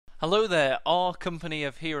Hello there, our company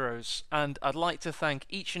of heroes, and I'd like to thank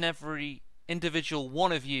each and every individual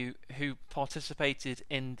one of you who participated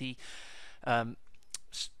in the um,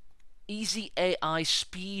 Easy AI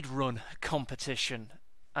Speedrun competition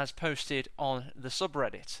as posted on the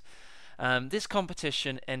subreddit. This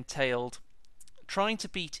competition entailed trying to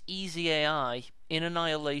beat Easy AI in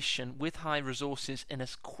Annihilation with high resources in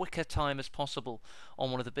as quick a time as possible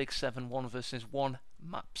on one of the big 7 1 versus 1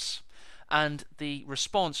 maps. And the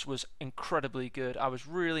response was incredibly good. I was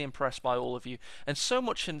really impressed by all of you, and so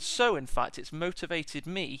much and so, in fact, it's motivated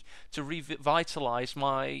me to revitalize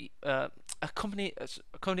my Company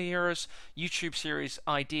Heroes YouTube series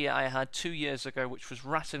idea I had 2 years ago, which was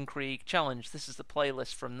Rattenkrieg Challenge. This is the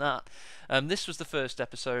playlist from that. This was the first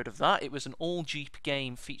episode of that. It was an all Jeep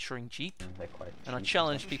game featuring Jeep, and I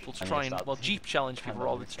challenged people to try and, well, Jeep challenged people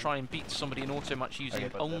rather, to try and beat somebody in auto match using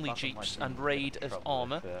only Jeeps and raid as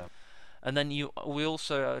armor. And then we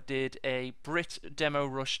also did a Brit demo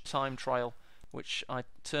rush time trial, which I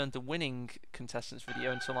turned the winning contestants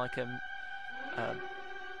video into like a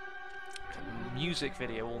music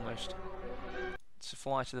video almost, to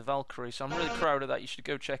Fly to the Valkyrie. So I'm really proud of that. You should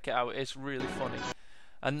go check it out. It's really funny.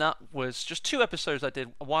 And that was just 2 episodes I did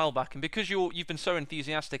a while back. And because you've been so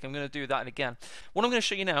enthusiastic, I'm going to do that again. What I'm going to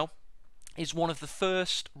show you now is one of the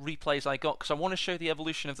first replays I got, because I want to show the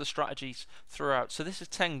evolution of the strategies throughout. So this is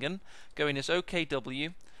Tengen going as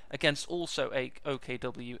OKW against also a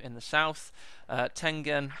OKW in the south.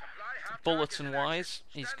 Tengen, bulletin wise,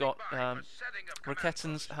 he's got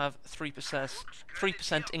Raketans have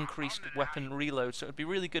 3% increased weapon reload, so it would be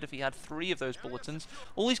really good if he had 3 of those bulletins.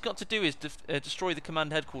 All he's got to do is destroy the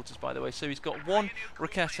command headquarters, by the way. So he's got 1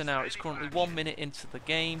 Raketan now. It's currently 1 minute into the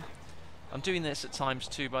game. I'm doing this at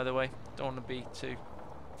 ×2, by the way. Don't want to be too...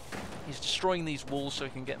 He's destroying these walls so he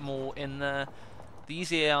can get more in there. The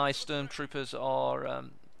Easy AI Stormtroopers are...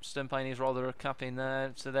 Stern Pioneers rather, are capping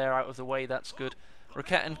there, so they're out of the way. That's good.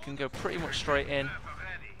 Raketan can go pretty much straight in.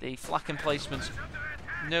 The flak emplacements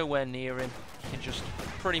nowhere near him. He can just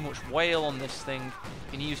pretty much wail on this thing.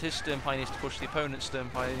 He can use his Stern Pioneers to push the opponent's Stern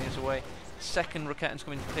Pioneers away. Second Raketan's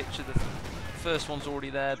coming into the picture. The first one's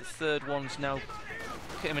already there. The third one's now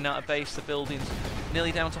coming out of base. The building's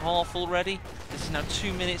nearly down to half already. This is now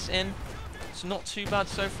 2 minutes in. It's not too bad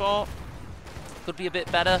so far. Could be a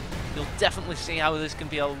bit better. You'll definitely see how this can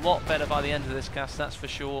be a lot better by the end of this cast, that's for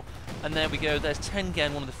sure. And there we go. There's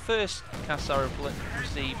Tengen, one of the first casts I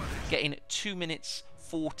received, getting 2 minutes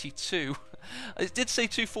 42. It did say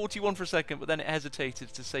 2:41 for a second, but then it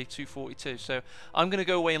hesitated to say 2:42. So I'm going to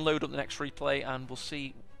go away and load up the next replay, and we'll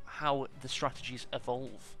see how the strategies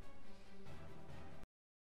evolve.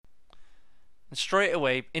 And straight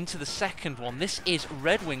away into the second one. This is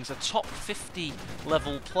Red Wings, a top 50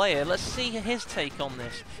 level player. Let's see his take on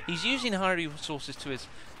this. He's using high resources to his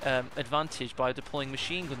advantage by deploying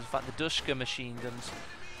machine guns, in fact the Dushka machine guns,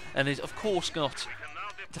 and he's of course got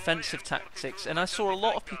defensive tactics. And I saw a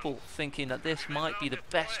lot of people thinking that this might be the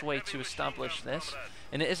best way to establish this,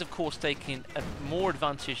 and it is of course taking more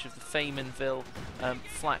advantage of the Feynmanville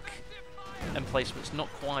flak emplacements, not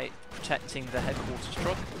quite protecting the headquarters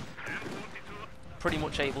truck. Pretty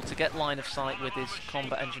much able to get line of sight with his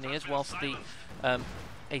combat engineers whilst the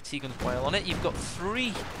AT guns wail on it. You've got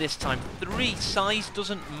 3 this time. 3, size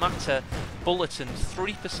doesn't matter, bulletins,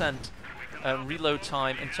 3% reload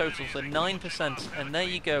time in total, so 9%, and there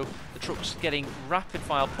you go. The truck's getting rapid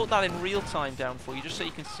fire. I'll put that in real time down for you just so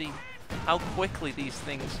you can see how quickly these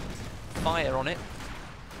things fire on it.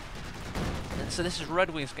 And so this is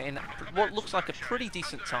Red Wings getting what looks like a pretty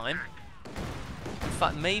decent time. In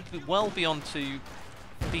fact, maybe well beyond to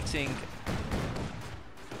beating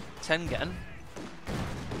Tengen.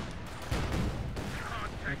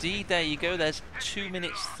 Indeed, there you go, there's 2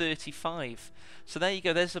 minutes 35. So there you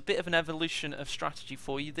go, there's a bit of an evolution of strategy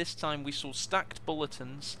for you. This time we saw stacked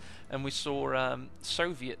bulletins and we saw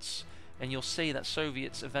Soviets, and you'll see that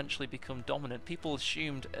Soviets eventually become dominant. People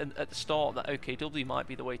assumed at the start that OKW might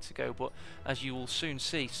be the way to go, but as you will soon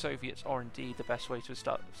see, Soviets are indeed the best way to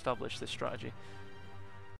establish this strategy.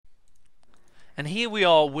 And here we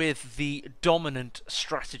are with the dominant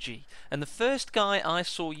strategy. And the first guy I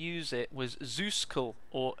saw use it was Zeuskal,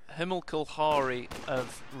 or Himmelkulhari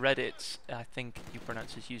of Reddit, I think you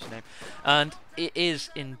pronounce his username. And it is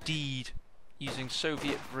indeed using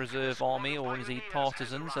Soviet Reserve Army, or indeed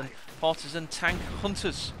partisans, and partisan tank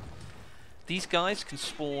hunters. These guys can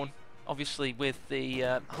spawn, obviously with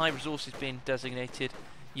the high resources being designated,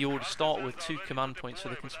 you already start with 2 command points, so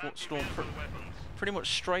they can storm pretty much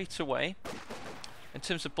straight away. In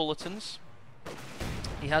terms of bulletins,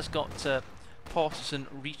 he has got partisan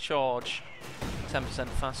recharge 10%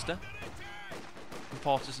 faster.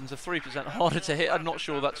 partisans are 3% harder to hit. I'm not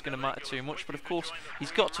sure that's going to matter too much, but of course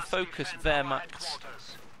he's got to focus Wehrmacht's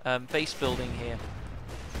base building here.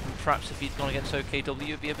 And perhaps if he'd gone against OKW,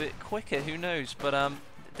 it'd be a bit quicker, who knows. But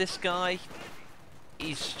this guy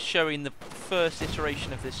is showing the first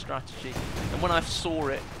iteration of this strategy, and when I saw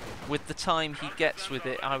it, with the time he gets with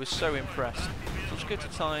it, I was so impressed. So let's go to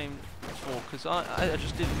time 4, because I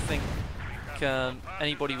just didn't think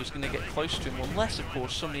anybody was going to get close to him, unless of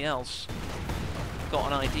course somebody else got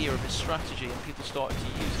an idea of his strategy and people started to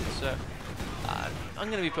use it. So I'm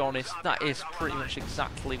going to be honest, that is pretty much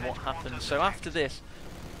exactly what happened. So after this,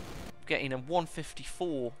 getting a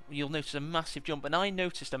 154, you'll notice a massive jump, and I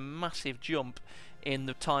noticed a massive jump in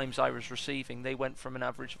the times I was receiving. They went from an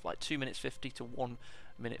average of like 2 minutes 50 to 1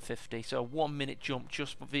 minute 50, so a 1 minute jump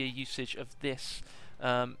just via usage of this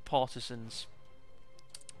partisans.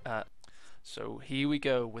 So here we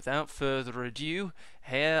go. Without further ado,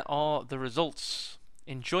 here are the results.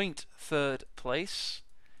 In joint third place,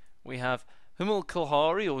 we have Hummel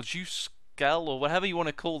Kalhari or Juskal or whatever you want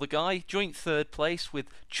to call the guy. Joint third place with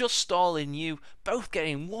Just Stalin You, both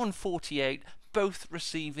getting 148, both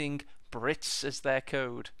receiving Brits as their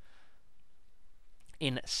code.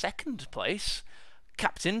 In second place,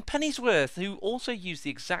 Captain Pennyworth, who also used the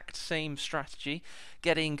exact same strategy,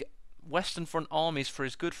 getting Western Front armies for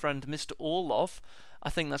his good friend Mr. Orlov. I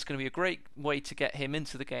think that's going to be a great way to get him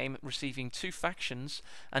into the game, receiving 2 factions.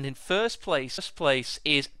 And in first place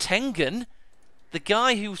is Tengen, the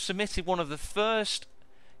guy who submitted one of the first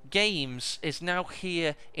games is now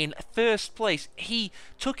here in first place. He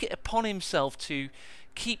took it upon himself to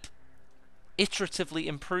keep iteratively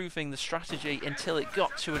improving the strategy until it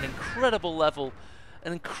got to an incredible level,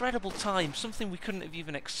 an incredible time, something we couldn't have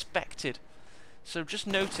even expected. So just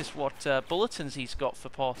notice what bulletins he's got for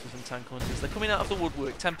partisan tank hunters. They're coming out of the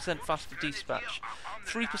woodwork. 10% faster dispatch,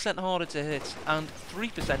 3% harder to hit, and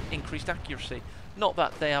 3% increased accuracy. Not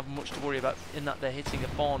that they have much to worry about in that they're hitting a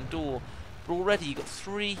barn door, but already you've got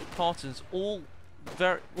 3 partisans all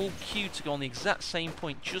queued to go on the exact same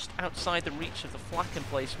point, just outside the reach of the flak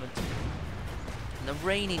emplacement. And they're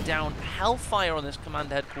raining down hellfire on this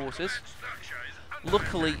command headquarters.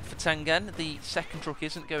 Luckily for Tengen, the second truck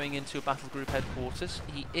isn't going into a battle group headquarters.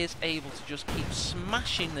 He is able to just keep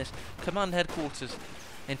smashing this command headquarters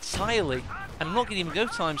entirely. And I'm not going to even go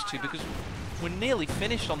times 2 because we're nearly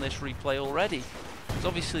finished on this replay already. So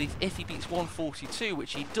obviously if he beats 142,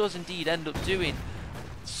 which he does indeed end up doing,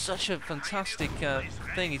 such a fantastic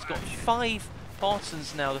thing. He's got 5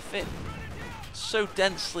 partisans now. The fit so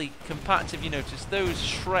densely compact, if you notice. Those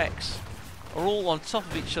Shreks are all on top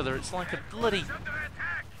of each other. It's like a bloody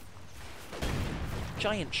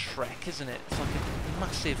giant Shrek, isn't it? It's like a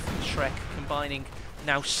massive Shrek combining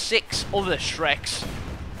now 6 other Shreks.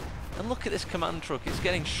 And look at this command truck, it's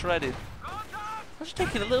getting shredded. It's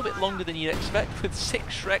taking a little bit longer than you'd expect with 6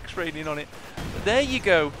 Shreks raiding on it. But there you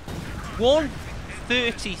go,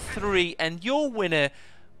 133, and your winner,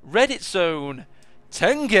 Reddit Zone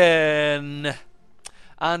Tengen.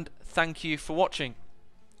 And thank you for watching.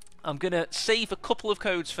 I'm going to save a couple of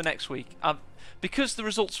codes for next week. Because the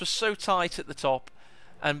results were so tight at the top,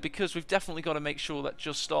 and because we've definitely got to make sure that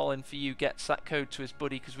Just Stalin for You gets that code to his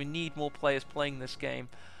buddy, because we need more players playing this game,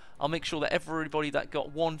 I'll make sure that everybody that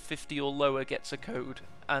got 150 or lower gets a code.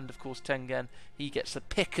 And of course Tengen, he gets the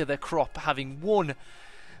pick of the crop, having won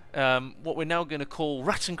what we're now going to call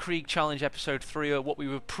Rattenkrieg Challenge Episode 3, or what we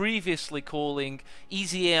were previously calling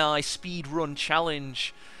Easy AI Speedrun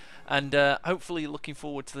Challenge. And hopefully looking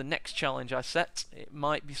forward to the next challenge I set. It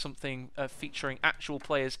might be something featuring actual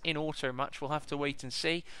players in auto match. We'll have to wait and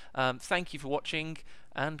see. Thank you for watching,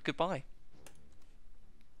 and goodbye.